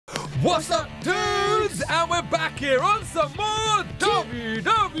What's up, dudes? And we're back here on some more WWE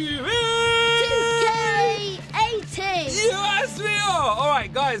 2K18. Yes, we are. All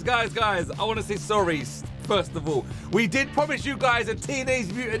right, guys. I want to say sorry. First of all, we did promise you guys a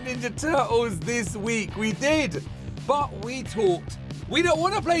Teenage Mutant Ninja Turtles this week. We did, but we talked. We don't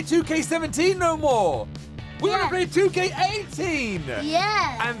want to play 2K17 no more. We want to play 2K18.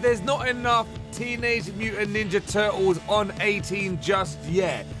 Yeah. And there's not enough Teenage Mutant Ninja Turtles on 18 just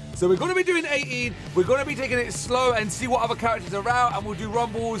yet. So we're going to be doing 18. We're going to be taking it slow and see what other characters are out, and we'll do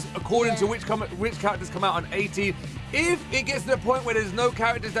rumbles according to which characters come out on 18. If it gets to the point where there's no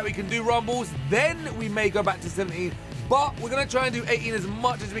characters that we can do rumbles, then we may go back to 17. But we're going to try and do 18 as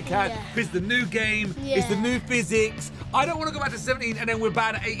much as we can. Yeah. It's the new game. Yeah. It's the new physics. I don't want to go back to 17 and then we're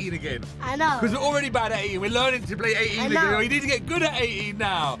bad at 18 again. I know. Because we're already bad at 18. We're learning to play 18 again. We need to get good at 18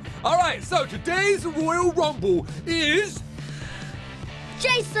 now. All right, so today's Royal Rumble is...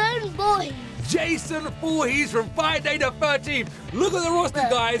 Jason Voorhees. Jason Voorhees from Friday the 13th. Look at the roster,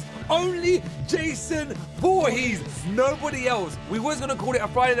 guys. Only Jason Voorhees. Nobody else. We was going to call it a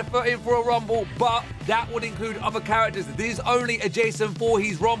Friday the 13th for a Rumble, but that would include other characters. This is only a Jason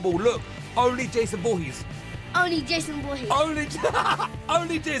Voorhees Rumble. Look, only Jason Voorhees. Only Jason Voorhees.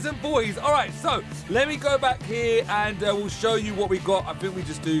 Only Jason Voorhees. All right, so let me go back here and we'll show you what we got. I think we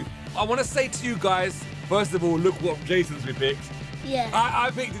just do. I want to say to you guys, first of all, look what Jason's we picked. Yeah.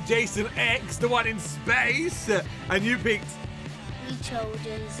 I picked Jason X, the one in space, and you picked... We chose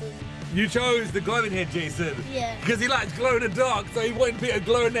Jason. You chose the glowing head Jason. Yeah. Because he likes glow in the dark, so he wanted to pick a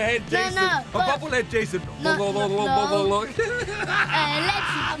glow in the head Jason. No, a bubble head Jason. Electrocuted one.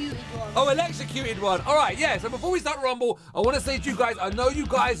 Oh, electrocuted one. All right, yeah. So before we start Rumble, I want to say to you guys, I know you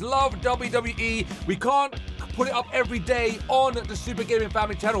guys love WWE. We can't put it up every day on the Super Gaming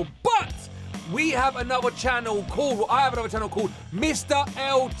Family channel, but we have another channel called, I have another channel called Mr.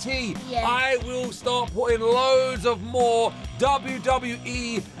 LT. Yeah. I will start putting loads of more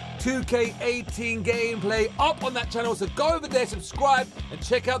WWE 2K18 gameplay up on that channel, so go over there, subscribe, and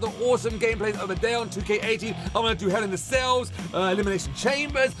check out the awesome gameplays over there on 2K18. I'm going to do Hell in the Cells, Elimination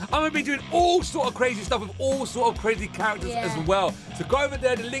Chambers. I'm going to be doing all sort of crazy stuff with all sort of crazy characters as well. So go over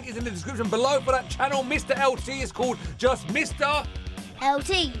there, the link is in the description below for that channel. Mr. LT is called just Mr.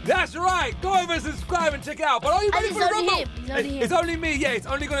 LT. That's right. Go over and subscribe and check it out. But are you ready for the Rumble? It's only me. Yeah, it's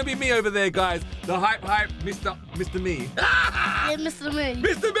only going to be me over there, guys. The hype, Mr. Me. Yeah, Mr. Me.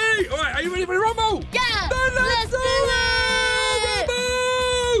 Mr. Me. All right, are you ready for the Rumble? Yeah. Then let's do it.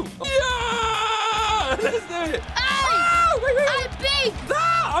 Rumble. Yeah. Let's do it. I'm big.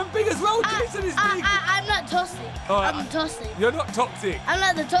 I'm big as well. Jason is big. I'm not toxic. I'm toxic. You're not toxic. I'm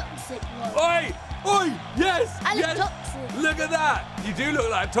like the toxic one. Oi. Yes. I look toxic. Look at that. You do look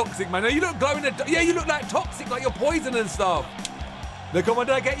like toxic, man. No, you look glowing. Yeah, you look like toxic, like you're poison and stuff. Look, come on,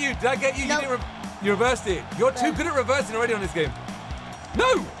 did I get you? Did I get you? Nope. You reversed it. You're too good at reversing already on this game.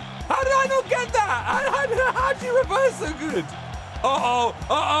 No. How did I not get that? How did you reverse so good? Uh-oh.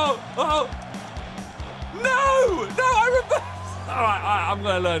 No, I reversed. All right, I'm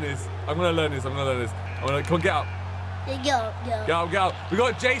going to learn this. I'm going to come on, get up. Go. Get up. We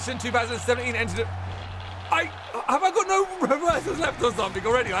got Jason 2017 entered. Have I got no reversals left or something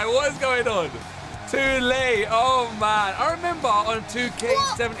already? Like, what is going on? Too late. Oh, man. I remember on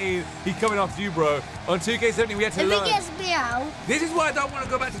 2K17, he's coming after you, bro. On 2K17, we had to learn. If he gets me out. This is why I don't want to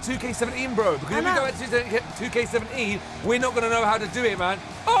go back to 2K17, bro. Because if we go back to 2K17, we're not going to know how to do it, man.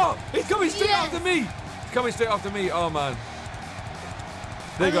 Oh, he's coming straight after me. He's coming straight after me. Oh, man.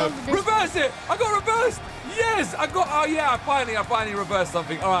 There you go. Reverse it. I got reversed. Yes, I got. Oh, yeah. I finally reversed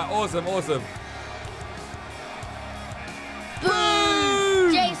something. All right. Awesome.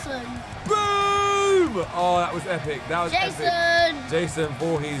 Boom! Jason. Boom! Oh, that was epic. Jason. Jason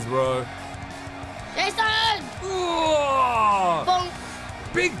Voorhees, bro. Jason! Oh! Bonk.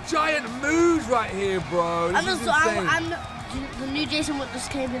 Big giant moves right here, bro. This is insane. The new Jason just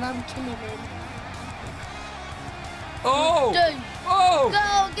came in. I'm killing him. Oh! Dude. Oh!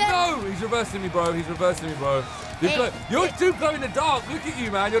 Go, get No! He's reversing me, bro. You're too glow in the dark. Look at you,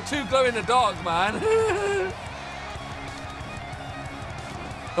 man. You're too glow in the dark, man.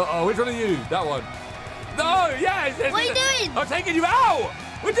 Uh-oh, which one are you? That one. No, yes! What are you doing? I'm taking you out!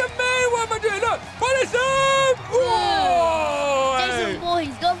 What do you mean? What am I doing? Look! Punish him! Oh! Jason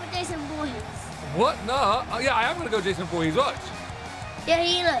Voorhees. Go for Jason Voorhees. What? No. Oh, yeah, I am going to go Jason Voorhees. Watch. Yeah,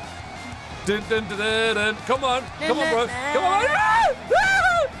 he look. Dun, dun, dun, dun, dun. Come on, bro. Come on.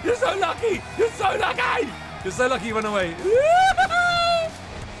 You're so lucky. You're so lucky you went away.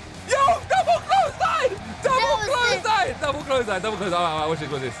 Yo, double clothesline. Double clothesline. All right, watch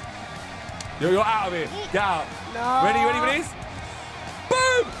this. You're out of here. Get out. No. Ready for this?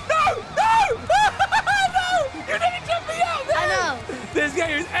 Boom! No!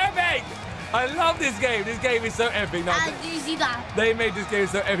 is epic. I love this game. This game is so epic. No, And do you see that? they made this game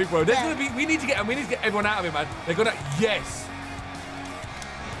so epic, bro. There's Yeah. gonna be. We need to get everyone out of it, man. They're gonna. Yes.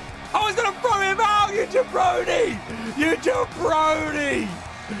 I was gonna throw him out. You jabroni. You jabroni.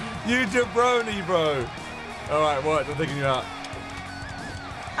 You jabroni, bro. All right, what? I'm taking you out.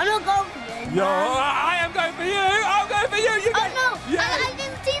 I'm not going for you. Yo, I am going for you. I'm going for you. You Oh no! Yeah. I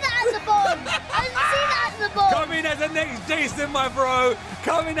didn't see that at the ball. I didn't see that at the ball. Come in as the next Jason, my bro.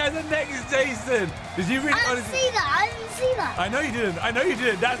 Come in as the next Jason. Did you really I didn't honestly? see that. I didn't see that. I know you didn't. I know you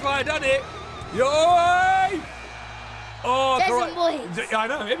didn't. That's why I done it. Yo! Oh, Jason correct. Voorhees. I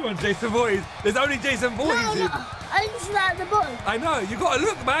know. Everyone's Jason Voorhees. There's only Jason Voorhees. No, here. I didn't see that at the bottom. I know. You gotta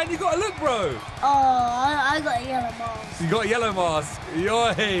look, man. You gotta look, bro. Oh, I got a yellow mask. You got a yellow mask.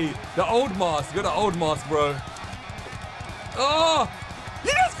 Yo, hey, the old mask. You got the old mask, bro. Oh,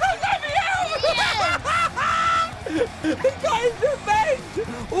 you just closed me out. He got his revenge.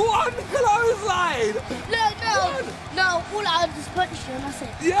 One clothesline. No, all I did was punch you and that's it.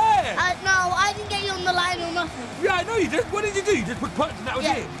 Yeah. No, I didn't get you on the line or nothing. Yeah, I know you did. What did you do? You just put punch and that was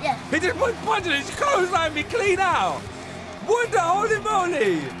it? Yeah. He just put punch and he just clotheslined me clean out. What the holy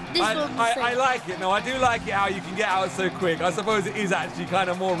moly? I like it. No, I do like it how you can get out so quick. I suppose it is actually kind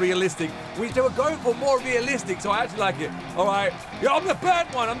of more realistic, which they were going for more realistic, so I actually like it. All right. Yo, I'm the burnt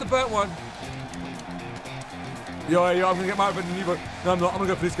one. I'm the burnt one. Yo, I'm going to get my open. No, I'm not. I'm going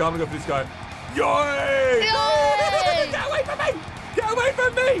to go for this guy. I'm going to go for this guy. Yo! Get away from me! Get away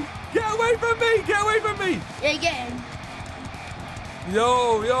from me! Get away from me! Get away from me! Yeah, get him.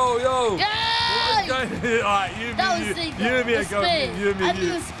 Yo! Yay! Alright, you and me are going. You and me. I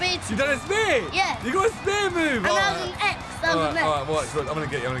did a spear. You done a spear? Yeah. You got a spear move. And that was an X. That was an X. Alright, watch. I'm gonna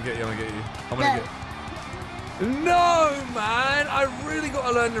get you. I'm gonna get you. I'm gonna get you. I'm gonna get. No, man. I really got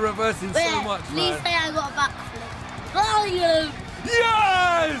to learn the reversing so much, Please man. say I got a backflip. Volume.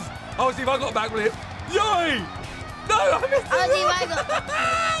 Yes! I'll see if I got a backflip. Yay! No, I missed it. I'll see if I got a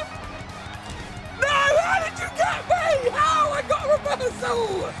backflip. No, how did you get me? How? I got a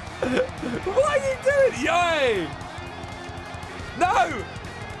reversal. What are you doing? Yay! No!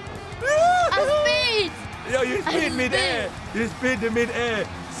 I speed. Yo, you spin mid-air. You spin to mid-air.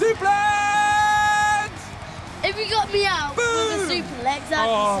 Suplex! If you got me out with a suplex, that'd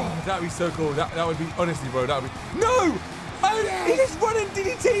be sick. That'd be so cool. That would be, honestly, bro, that would be... No! He just run and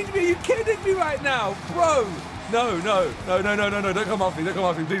DDT'd me. Are you kidding me right now? Bro! No. Don't come off me. Don't come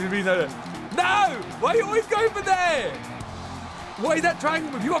off me. Please, no. No! Why are you always going for there? What is that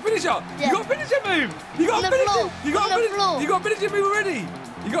triangle move? You got a finisher. Yeah. You got a finisher move. You got a finisher. You got a finisher move already.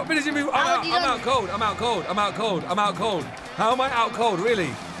 You got a finishing move. I'm out cold. I'm out cold. How am I out cold,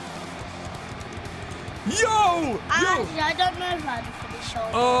 really? Yo! Actually, I don't know if I had a finisher.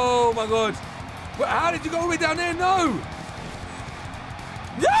 Oh my god. Well, how did you go all the way down there? No!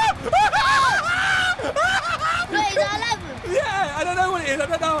 Yeah! Wait, is that 11? Yeah, I don't know what it is. I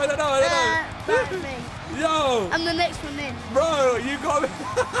don't know. That's me. Yo! I'm the next one in. Bro, you got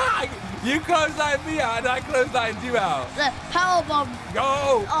you close-lined me out and I close-lined you out. The power bomb.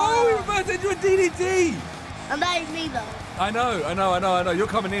 Go! Oh, we reversed into a DDT! And that is me though. I know. You're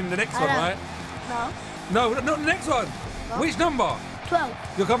coming in the next one, right? No. No, not the next one. No. Which number? 12.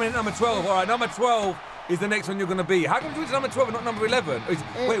 You're coming in number 12. All right, number 12 is the next one you're going to be. How come you went to number 12 and not number 11?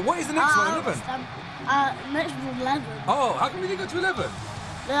 Wait, what is the next one? 11? Next one 11. Oh, how come you didn't go to 11?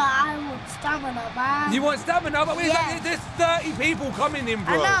 I want stamina, man. You want stamina? But Yeah. there's 30 people coming in,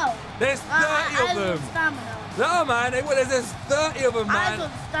 bro. I know. There's 30 I of them. want stamina. No, man. There's 30 of them, I man.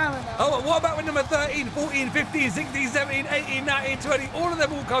 want stamina. Oh, what about when number 13, 14, 15, 16, 17, 18, 19, 20, all of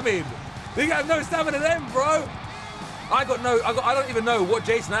them all come in? You have no stamina then, bro. I don't even know what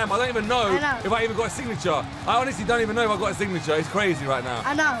Jason I am. I don't even know if I even got a signature. I honestly don't even know if I got a signature. It's crazy right now.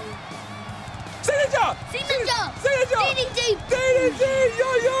 I know. Signature! DDT!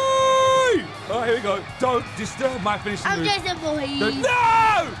 Yo! All right, here we go. Don't disturb my finishing move. I'm Jason Voorhees.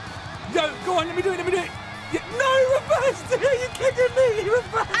 No! Yo, go on, let me do it. Yeah, no, reverse! Are you kidding me?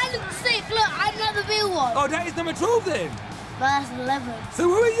 Reverse! I look sick. Look, I'm not the real one. Oh, that is number 12 then? But that's 11. So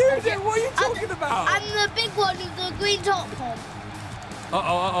who are you then? What are you talking about? I'm the big one with the green top on.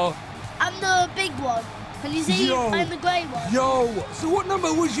 Uh-oh. I'm the big one. Can you see? I'm the grey one. Yo, so what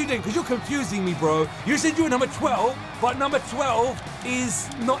number was you then? Because you're confusing me, bro. You said you were number 12, but number 12 is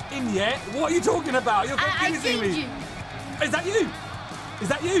not in yet. What are you talking about? You're confusing me. Is that you?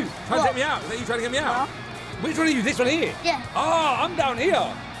 Trying to take me out? Is that you trying to get me out? No. Which one are you? This one here? Yeah. Oh, I'm down here.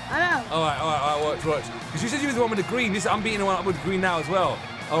 I know. All right, watch. Because you said you was the one with the green. I'm beating the one up with the green now as well.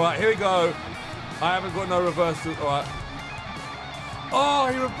 All right, here we go. I haven't got no reversal. All right. Oh,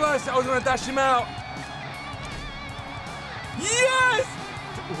 he reversed it. I was going to dash him out. Yes!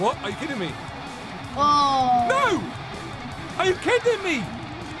 What? Are you kidding me? Oh. No! Are you kidding me?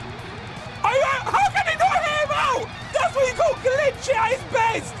 How can he not hit him out? That's what you call glitch at his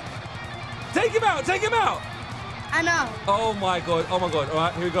best. Take him out. Take him out. I know. Oh my god. Oh my god. All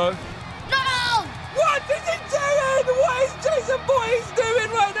right, here we go. No! What is he doing? What is Jason Voorhees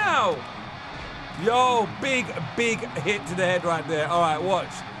doing right now? Yo, big hit to the head right there. All right,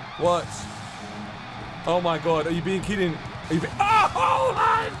 watch. Watch. Oh my god. Are you being kidding? Are you being... Oh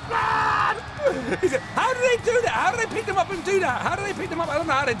my god! How do they do that? How do they pick them up and do that? How do they pick them up? I don't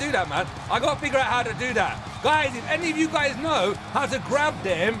know how they do that, man. I got to figure out how to do that. Guys, if any of you guys know how to grab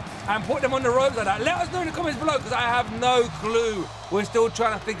them and put them on the ropes like that, let us know in the comments below, because I have no clue. We're still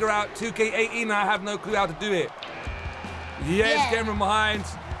trying to figure out 2K18 and I have no clue how to do it. Yes, get from behind.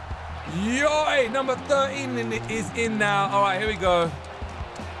 Yo, number 13 is in now. All right, here we go.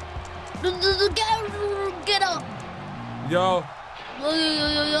 Get up. Yo.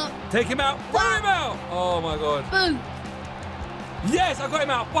 Yo. Take him out. Throw him out. Oh my god. Boom. Yes, I got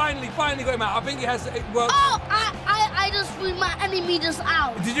him out. Finally got him out. I think it has it worked. Oh, I just threw my enemy just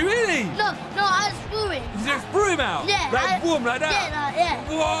out. Did you really? No, I threw him. You just threw him out? Yeah. Like boom, like that? Yeah.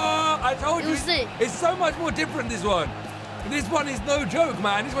 Whoa, I told you. Sick. It's so much more different, this one. This one is no joke,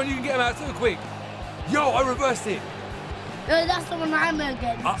 man. This one you can get him out so quick. Yo, I reversed it. No, that's the one I'm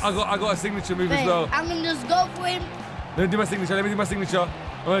against. I got a signature move as well. I'm gonna just go for him. Let me do my signature.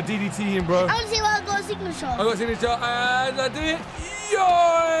 I'm gonna DDT him, bro. I want to see what I got a signature. I got a signature and I do it. Yo!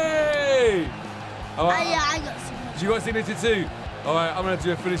 Yeah, I got a signature. You got a signature too? All right, I'm gonna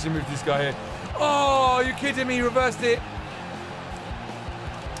do a finishing move to this guy here. Oh, you kidding me? He reversed it.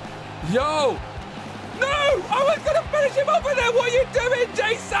 Yo! No! I was gonna finish him over there. What are you doing,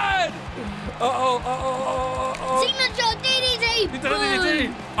 Jason? Signature DDT. DDT.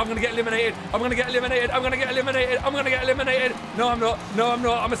 I'm gonna get eliminated. I'm gonna get eliminated. No, I'm not.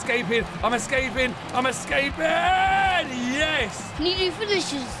 I'm escaping. Yes. Can you do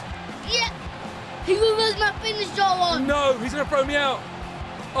finishes? Yeah. He reversed my finisher one. No, he's gonna throw me out.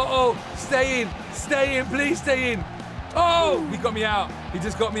 Stay in. Please stay in. Oh, he got me out. He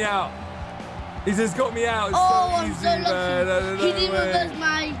just got me out. It's I'm so easy, so lucky. man. He didn't reverse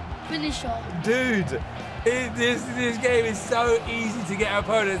my finisher. Dude, this game is so easy to get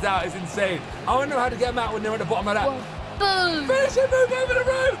opponents out. It's insane. I want to know how to get them out when they're at the bottom of that. Boom. Finishing move over the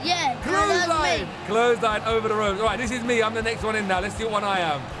rope. Yeah. Clothesline over the ropes. All right, this is me. I'm the next one in now. Let's see what one I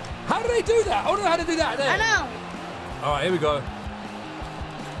am. How do they do that? I don't know how to do that there. I know. All right, here we go.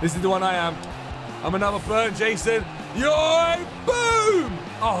 This is the one I am. I'm another burn, Jason. Yo, boom!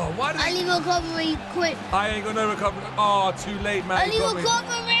 Oh, why did I need recovery quick. I ain't got no recovery. Oh, too late, man. I need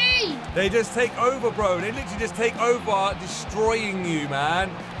recovery. They just take over, bro. They literally just take over, destroying you,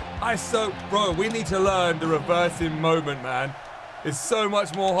 man. Bro, we need to learn the reversing moment, man. It's so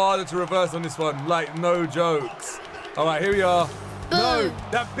much more harder to reverse on this one. Like, no jokes. All right, here we are. Boom. No,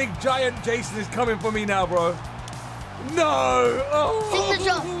 that big giant Jason is coming for me now, bro. No! Oh,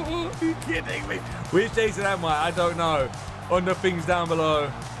 Signature. Are you kidding me? Which Jason am I? I don't know. On the things down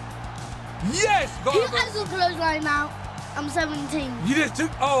below. Yes! I got clothesline out. I'm 17. You just took...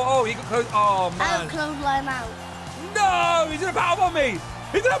 Oh, he got close. Oh, man. I have clothesline out. No! He's gonna power bomb me!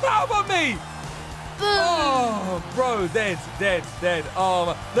 Boom! Oh, bro, dead. Oh,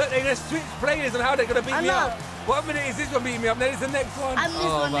 man. Look, they just switched players on how they're gonna beat me up. What minute is this one beating me up? Then it's the next one.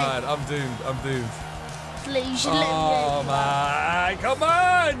 Oh, man, I'm doomed. You should let me. Oh, man. Come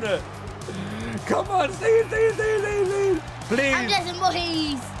on, stay in. Please. I'm getting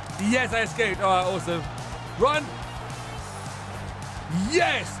Voorhees. Yes, I escaped. All right, awesome. Run.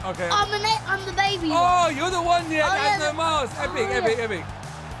 Yes. Okay. I'm the baby. Oh, you're the one that has no mask. Epic.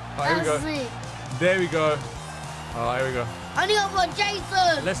 All right, here we go. There we go. All right, here we go. I need to go for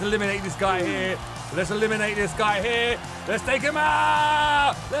Jason. Let's eliminate this guy here. Let's take him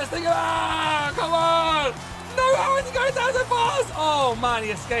out. Come on. No, how is he going down so fast? Oh, man, he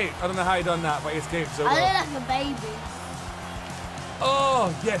escaped. I don't know how he done that, but he escaped so well. I look like a baby.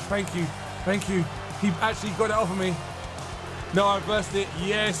 Oh, yes, thank you. He actually got it off of me. No, I reversed it.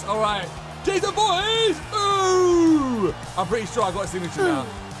 Yes, all right. Jason Voorhees! Ooh! I'm pretty sure I got a signature now.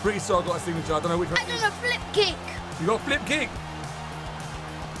 I don't know which one. I done a flip kick. You got a flip kick?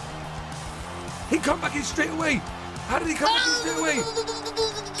 He come back in straight away. How did he come back in straight away?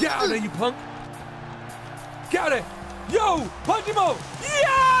 Get out of there, you punk. Get out of there. Yo, punch him off.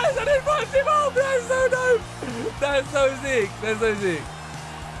 Yes, I didn't punch him off. That's so dope. That's so sick.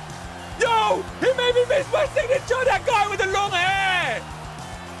 Yo, he made me miss my signature. That guy with the long hair.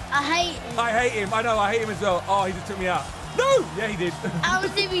 I hate him. I know, I hate him as well. Oh, he just took me out. No, yeah, he did. I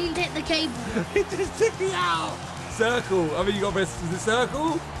was see if he can take the cable. He just took me out. circle. I mean, you got to press the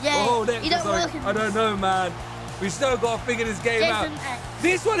circle? Yeah, Oh, next, you don't sorry. work in I don't know, man. We still got to figure this game out. Jason X.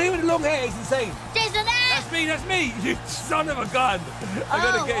 This one here with the long hair is insane. Jason X! That's me, you son of a gun. I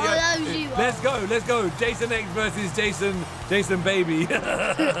gotta get you. That was you. Let's go. Jason X versus Jason Baby.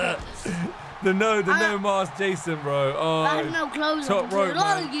 the no mask Jason, bro. Oh, I have no clothes top on. rope,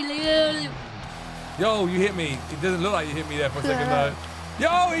 man. Yo, you hit me. It doesn't look like you hit me there for a second, though.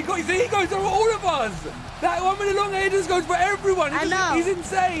 Yo, he goes for all of us. That one with the long hair just goes for everyone. I know. He's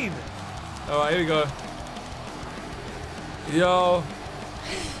insane. All right, here we go. Yo.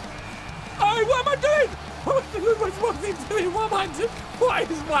 Oh, what am I doing? What's he doing? What am I doing?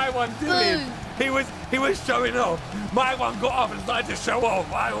 What is my one doing? He was showing off. My one got up and started to show off.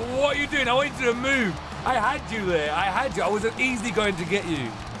 What are you doing? I want you to move. I had you there. I was easily going to get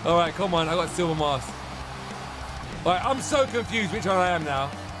you. All right, come on. I got silver mask. All right, I'm so confused which one I am now.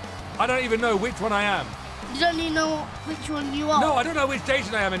 I don't even know which one I am. You don't even know which one you are. No, I don't know which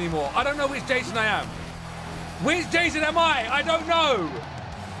Jason I am anymore. I don't know which Jason I am. Which Jason am I? I don't know.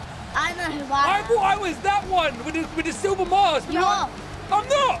 I know who I am. I thought I was that one with the silver mask. You are. I'm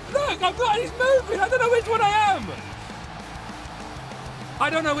not. Look, I'm not. He's moving. I don't know which one I am. I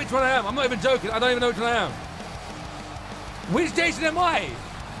don't know which one I am. I'm not even joking. I don't even know which one I am. Which Jason am I?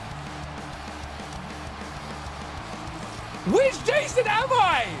 Which Jason am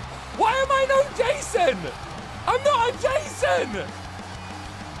I? Why am I no Jason? I'm not a Jason.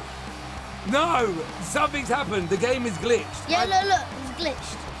 No, something's happened. The game is glitched. Yeah, look, it's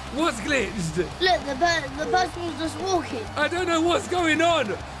glitched. What's glitched? Look, the person was just walking. I don't know what's going on.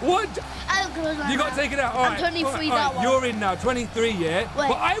 What? You got taken out. All I'm right. 23 all right. that one. You're in now, 23, yeah? Wait.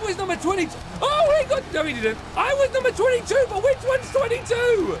 But I was number 22. Oh, he got... No, he didn't. I was number 22, but which one's 22?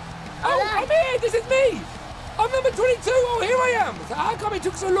 Oh, I'm here. This is me. I'm number 22. Oh, here I am. So how come it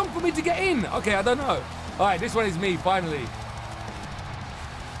took so long for me to get in? Okay, I don't know. All right, this one is me, finally.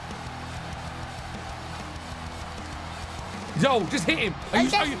 Yo, just hit him.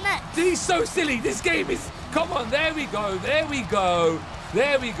 He's so silly. This game is... Come on, there we go. There we go.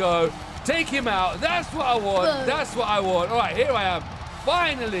 There we go. Take him out. That's what I want. Whoa. That's what I want. All right, here I am.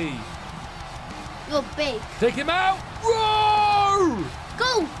 Finally. You're big. Take him out. Roar!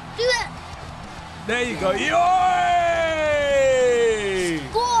 Go. Do it. There you go. Yay!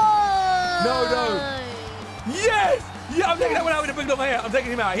 Score. No. Yes! Yeah, I'm taking that one out with a big long hair. I'm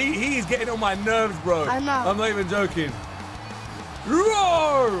taking him out. He is getting on my nerves, bro. I know. I'm not even joking. Roar!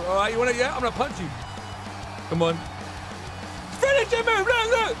 All right, you want it? Yeah, I'm going to punch you. Come on. Finish him, move.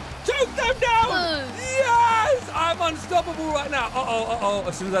 Look. Choke them down. Yes! I'm unstoppable right now. Uh-oh.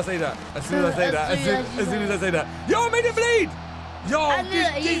 As soon as I say that. As soon as I say that. Yo, I made it bleed. Yo,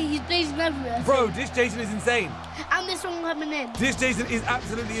 he's bleeding everywhere. Bro, this Jason is insane. And this one coming in. This Jason is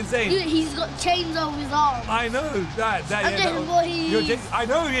absolutely insane. He's got chains over his arms. I know that. Jason Voorhees. I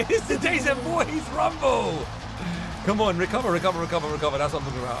know it's the Jason Voorhees Rumble. Come on, recover. That's what I'm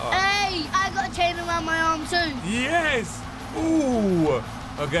talking about. Hey, I got a chain around my arm too. Yes. Ooh.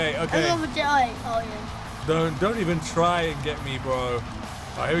 Okay. Another giant. Oh yeah. Don't even try and get me, bro. All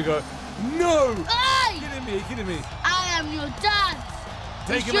right, here we go. No. Hey! Kidding me. I am your dad.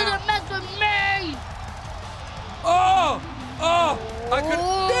 Take him you out. shouldn't mess with me. Oh! I couldn't.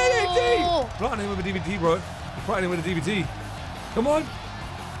 DDT! Planting him with a DVT, bro. Planting him with a DVT. Come on.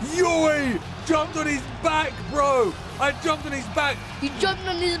 Yo! Jumped on his back, bro. I jumped on his back. You jumped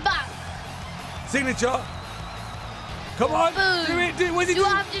on his back. Signature. Come on. Boom. Do it. What's he Do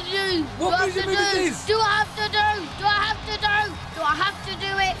doing? I have to do? What version move is this? Do I have to do? Do I have to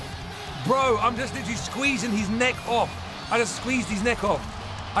do it? Bro, I'm just literally squeezing his neck off. I just squeezed his neck off.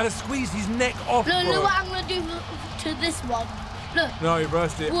 Look, bro. Look what I'm going to do to this one. Look. No, he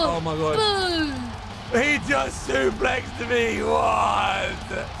burst it. Whoa. Oh, my God. Boom. He just suplexed me.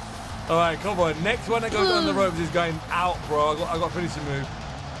 What? All right, come on. Next one that goes on the ropes is going out, bro. I got a finishing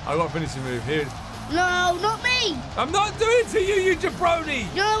move. Here. No, not me. I'm not doing it to you, you jabroni.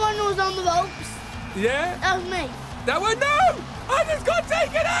 You're the one who was on the ropes. Yeah? That was me. That one? No! I just got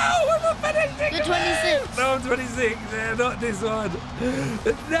taken out! I'm not finishing. You're 26. No, I'm 26. Yeah, not this one.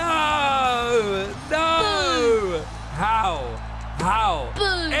 No! How?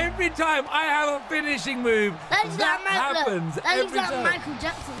 Boom. Every time I have a finishing move, that happens. Every time. Michael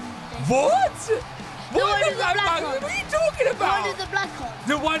Jackson. What? What is the black one? What are you talking about? The one is the black one.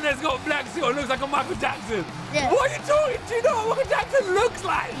 The one that's got black suit and looks like a Michael Jackson. Yeah. What are you talking? Do you know what Michael Jackson looks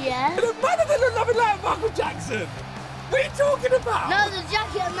like? Yeah. The man doesn't look nothing like Michael Jackson. What are you talking about? No, the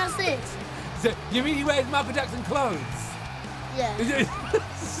jacket and that's it. So, you mean he wears Michael Jackson clothes? Yeah.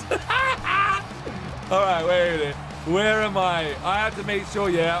 All right, wait a minute. Where am I? I have to make sure,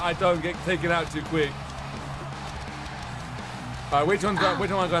 I don't get taken out too quick. Alright, which one's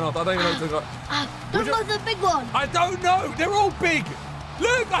going off? I don't even know which one's going. Don't go to the big one. I don't know. They're all big.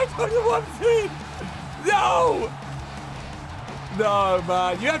 Look, I don't know what I'm doing. No. No,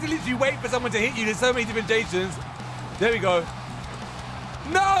 man. You have to literally wait for someone to hit you. There's so many different Jasons. There we go.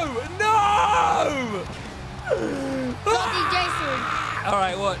 No. No. Jason. All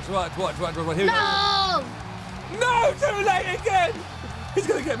right, watch. Here we go. No, too late again. He's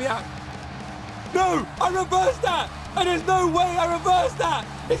going to get me out. No, I reversed that. And there's no way I reversed that.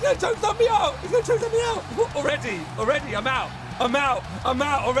 He's going to chokeslam me out. He's going to chokeslam me out. Already, I'm out. I'm out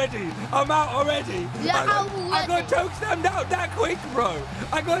already. Yeah, I got chokeslammed out that quick, bro.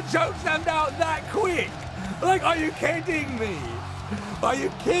 I got chokeslammed out that quick. Like, are you kidding me? Are you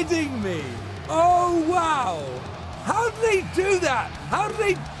kidding me? Oh, wow. How do they do that? How do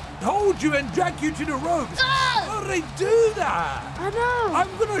they hold you and drag you to the ropes? How do they do that? I know. I'm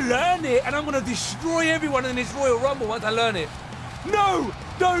going to learn it, and I'm going to destroy everyone in this Royal Rumble once I learn it. No,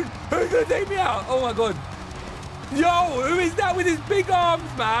 don't. Who's going to take me out? Oh, my God. Yo, who is that with his big arms,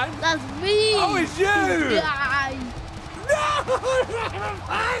 man? That's me. Oh, it's you. Yeah. No,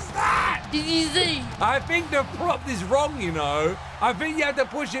 what's that? Did you see? I think the prompt is wrong, you know. I think you have to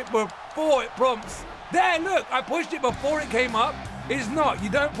push it before it prompts. There, look, I pushed it before it came up. It's not. You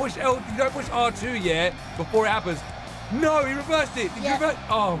don't push R2 yet before it happens. No, he reversed it. Did you reverse?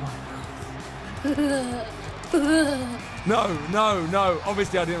 Oh my God. No.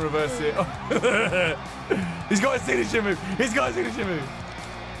 Obviously, I didn't reverse it. He's got a signature move.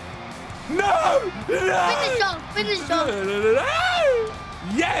 No! Finish off.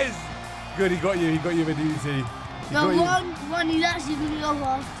 Yes! Good, he got you with DDT. No, one, he's actually going to go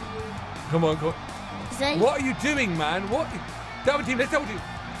after you. Come on. See? What are you doing, man? What? Double team, let's double team.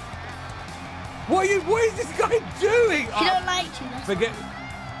 What is this guy doing? He don't like you.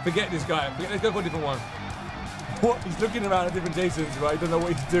 Forget this guy. Let's go for a different one. What? He's looking around at different Jasons, right? He doesn't know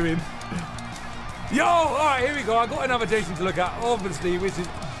what he's doing. Yo, all right, here we go. I got another Jason to look at, obviously, which is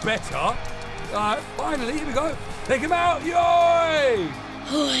better. All right, finally, here we go. Take him out, yo!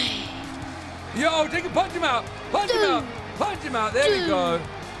 Yo, punch him out. Punch him out. There we go.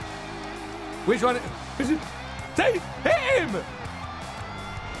 Which one? Hit him!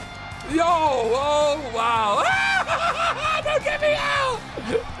 Yo, oh, wow. Don't get me out!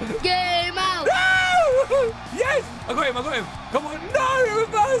 Get him out! No! Yes! I got him. Come on. No, you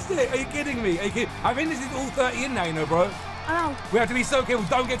reversed it. Are you kidding me? I think this is all 30 in now, you know, bro. I know. We have to be so careful.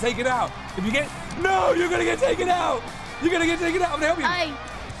 Don't get taken out. If you get... No, you're going to get taken out. I'm going to help you. Hey.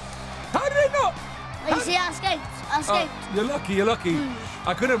 How did it not? You see, I escaped. You're lucky.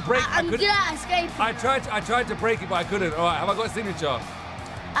 I couldn't break. I'm good at escaping. I tried to break it, but I couldn't. All right, have I got a signature?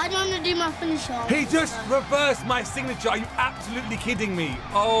 I don't want to do my finisher. He just reversed my signature. Are you absolutely kidding me?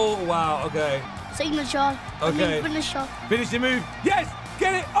 Oh, wow. Okay. Signature. Okay. Finisher. Finishing move. Yes.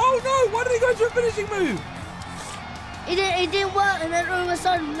 Get it. Oh, no. Why did he go into a finishing move? It didn't work, and then all of a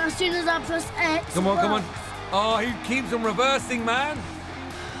sudden, as soon as I press X... Come on. Oh, he keeps on reversing, man.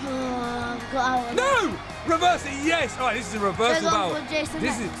 Got out. No! Reverse it, yes! Alright, this is a reversal battle.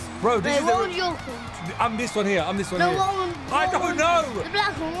 This is what was your called? I'm this one here. No, what one? I don't know. The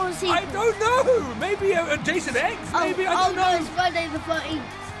black one, what was he? I don't know. Maybe a Jason X. Maybe I don't know. No, it's Friday the 13th.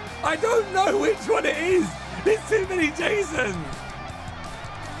 I don't know which one it is. There's too many Jasons.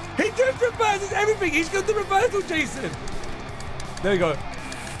 He just reverses everything. He's got the reversal Jason. There we go.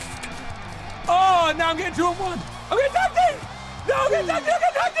 Oh, now I'm getting 2 on 1. I'm getting tagged. No, I'm getting tagged. No!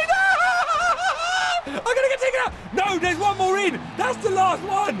 I'm gonna get taken out. No, there's one more in. That's the last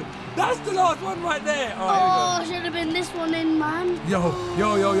one. That's the last one right there. All right, should have been this one in, man. Yo.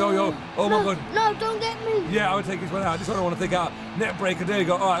 Oh, my God. No, don't get me. Yeah, I would take this one out. This one I want to take out. Net breaker. There you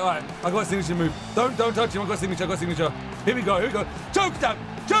go. All right. I got a signature move. Don't touch him. I got a signature. Here we go. Chokeslam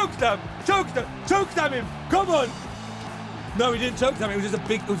him. Come on. No, he didn't chokeslam him. It was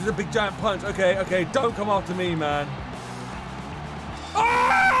just a big giant punch. Okay. Don't come after me, man.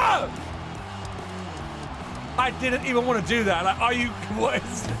 Ah! I didn't even want to do that. Like, are you... What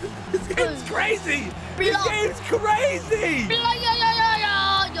is... This game's crazy! This game's crazy! No,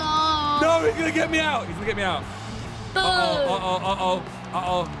 he's gonna get me out. Uh-oh.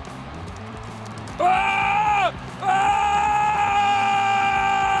 Ah!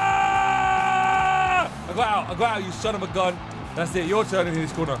 I got out, you son of a gun. That's it, you're turning in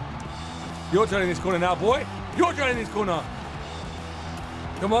this corner. You're turning in this corner now, boy. You're turning in this corner.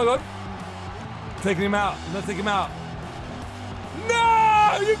 Come on, God. Taking him out. I'm not taking him out.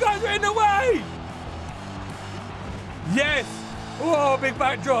 No! You guys are in the way! Yes! Oh, big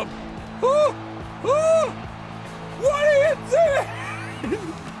backdrop. Oh! What are you doing?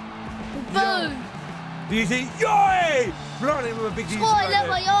 Boom! Do you see? Yoy! Blowing him with a big Jesus Score, right there.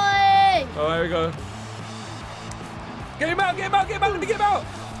 level, yoy! Oh, here we go. Get him out, get him out, get him out, let me get him out.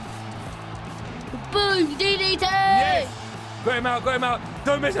 Boom, DDT! Yes! Got him out, got him out.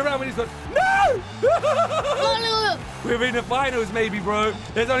 Don't mess around with this one. No! We're in the finals, maybe, bro.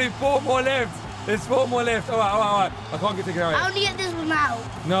 There's only 4 more left. There's 4 more left. All right, all right, all right. I can't get taken out. I only get this one out.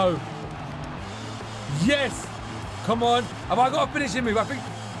 No. Yes! Come on. Have I got a finishing move? I think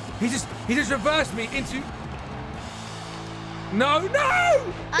he just reversed me into... No,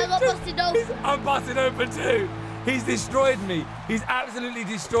 no! I got busted open. I'm busted open too. He's destroyed me. He's absolutely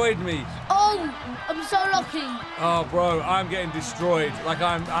destroyed me. Oh, I'm so lucky. Oh, bro, I'm getting destroyed. Like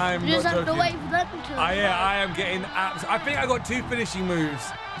I'm You just not have to joking. wait for them to. I am getting I think I got 2 finishing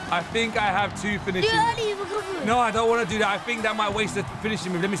moves. I think I have 2 finishing. No, I don't want to do that. I think that might waste a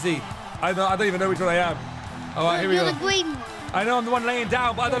finishing move. Let me see. I don't even know which one I am. All right, here we go. You're the green one. I know I'm the one laying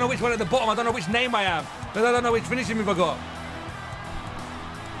down, but I don't know which one at the bottom. I don't know which name I am. But I don't know which finishing move I got.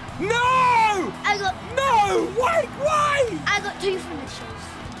 No! I got... No! Why? I got 2 finishers.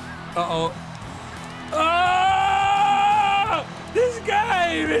 Uh-oh. Oh! This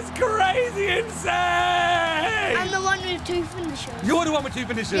game is crazy insane! I'm the one with 2 finishers. You're the one with 2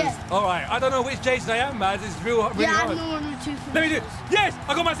 finishers? Yeah. All right. I don't know which Jason I am, man. It's really hard. Yeah, I'm the one with 2 finishers. Let me do it. Yes!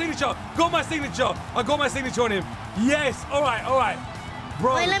 I got my signature. Got my signature. I got my signature on him. Yes! All right, all right.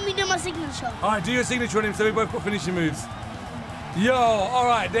 Bro. Wait, let me do my signature. All right, do your signature on him so we both got finishing moves. Yo, all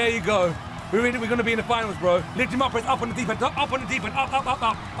right, there you go. We're going to be in the finals, bro. Lift him up, press up on the deep end, up on the deep end, up.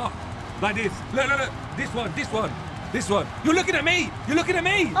 Like this. Look. This one. You're looking at me.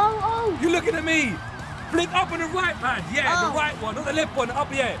 Oh. You're looking at me. Flip up on the right pad. Yeah, Oh. the right one, not the left one. Up,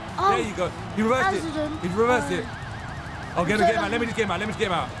 yeah. Oh. There you go. He reversed it. Accident. He's reversed it. Oh, get him out. Let me just get him out.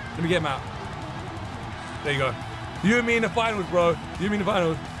 There you go. You and me in the finals, bro.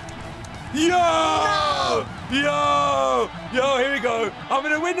 Yo! No! Yo! Here we go. I'm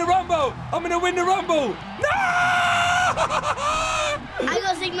gonna win the Rumble. No! I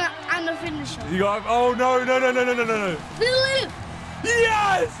got Sigma and a finisher. You got. Oh no!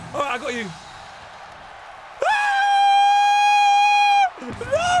 Yes! All right, I got you.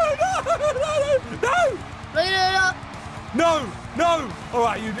 No! All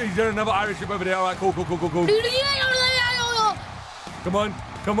right, he's doing another Irish whip over there. All right, cool. Come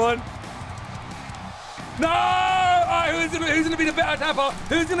on. No! All right, who's gonna be the better tapper?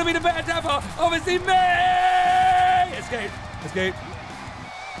 Obviously me! Escape.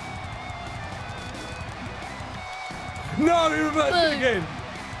 No, he reversed it again.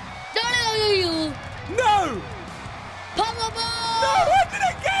 No! No, I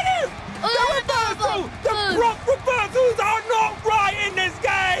didn't get him! The prop reversals are not right in this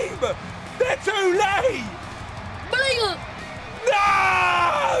game! They're too late!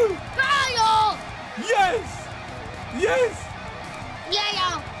 No! Yes!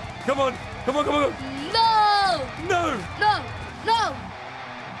 Yeah. Come on. No.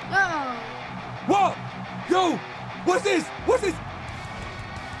 What? Yo! What's this? What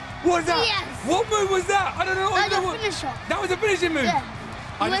was that? Yes. What move was that? I don't know. That was a finisher. That was a finishing move? Yeah.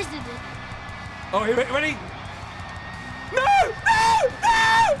 I You just- wasted it. Oh, you ready? No!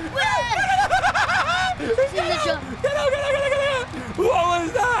 Signature. Get out! What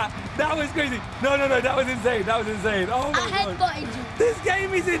was that? That was crazy. No, that was insane. Oh I my god. headbutted you. This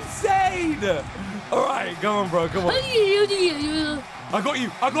game is insane. All right, come on, bro. Come on. I got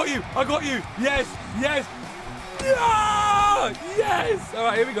you. Yes. Yeah! Yes. All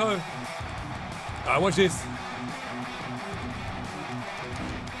right, here we go. All right, watch this.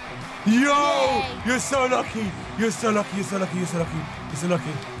 Yo! Yay. You're so lucky. You're so lucky.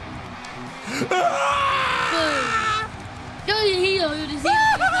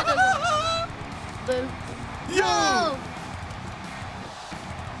 Yo! No.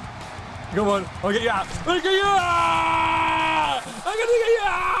 Come on, I'll get you out. I'm gonna get you out! How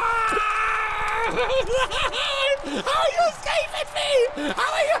are you escaping me?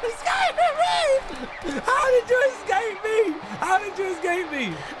 How did you escape me?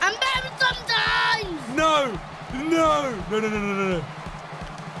 I'm better sometimes. No!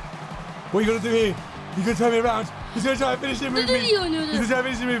 What are you gonna do here? You're gonna turn me around. He's gonna try and finish him with me.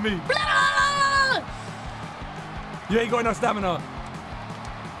 You ain't got enough stamina.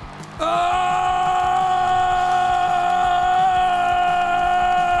 Oh!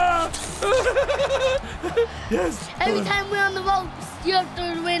 Yes. Every time we're on the ropes, you have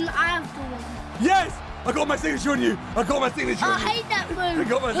to win, I have to win. Yes! I got my signature on you. I hate that move. I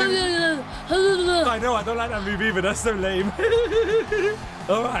got my signature. I know, I don't like that move either. That's so lame.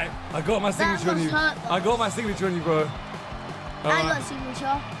 All right, I got my signature on you. must hurt, though. I got my signature on you, bro. I got a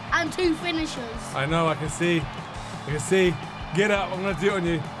signature. And 2 finishers. I know, I can see. I can see. Get up, I'm gonna do it on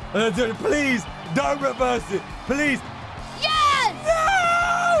you. I'm gonna do it. Please, don't reverse it. Please. Yes!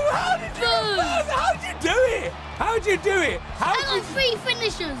 No! How did you reverse it? How did you do it? How did you do it? I got 3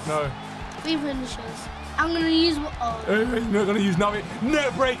 finishers. No. 3 finishers. I'm gonna use what? Oh. You're not gonna use nothing.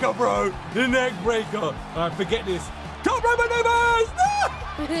 Neck breaker, bro. The neck breaker. All right, forget this. Top rope maneuvers. No!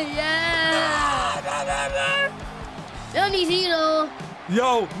 Yeah. No. Don't need hero.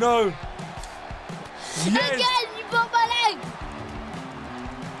 Yo, no. Yes. Again, you broke my leg.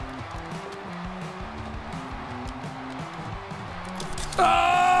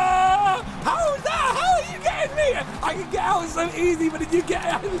 How is that? How are you getting me? I can get out so easy, but did you get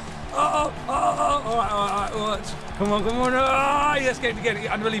out? All right, watch. Come on. Oh, he escaped again.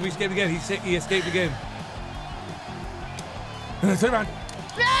 Unbelievable, he escaped again. He escaped again. Turn around.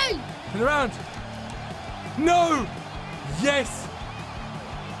 No. Turn around. No. Yes.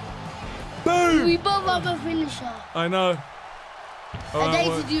 Boom. We both have a finisher. I know. I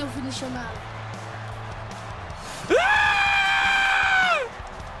need to do a finisher now.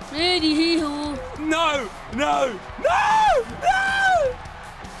 Ready, hero. No.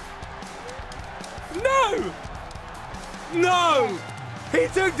 He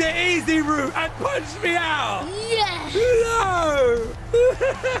took the easy route and punched me out. Yes. No.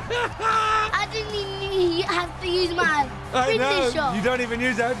 I didn't even have to use my finisher. I know. You don't even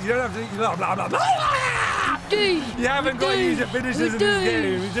use that. You don't have to. Blah, blah, blah, blah. Dude. You haven't got to use your finishers in this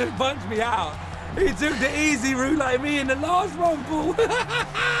game. You just punched me out. He took the easy route like me in the last rumble.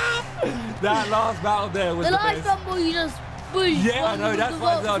 That last battle there was the best. last rumble you just boom. Yeah, I know, that's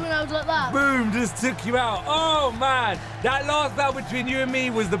what I done. When I was like that. Boom, just took you out. Oh, man. That last battle between you and me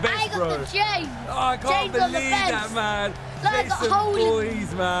was the best, I got bro. the chain. Oh, I can't Chains on the believe fence. that, man. Like Jason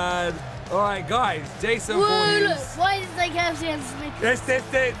Voorhees, man. All right, guys. Jason Whoa, Voorhees. look. Why did they KFC and Snickers?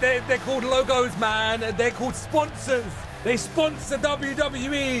 They're called logos, man. They're called sponsors. They sponsor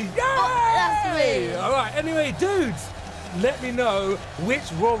WWE. Yay! Oh, that's weird. All right, anyway, dudes, let me know which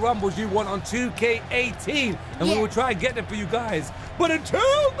Royal Rumbles you want on 2K18, and we will try and get them for you guys. But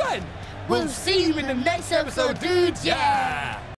until then, we'll see you in the next episode, dudes. Yeah!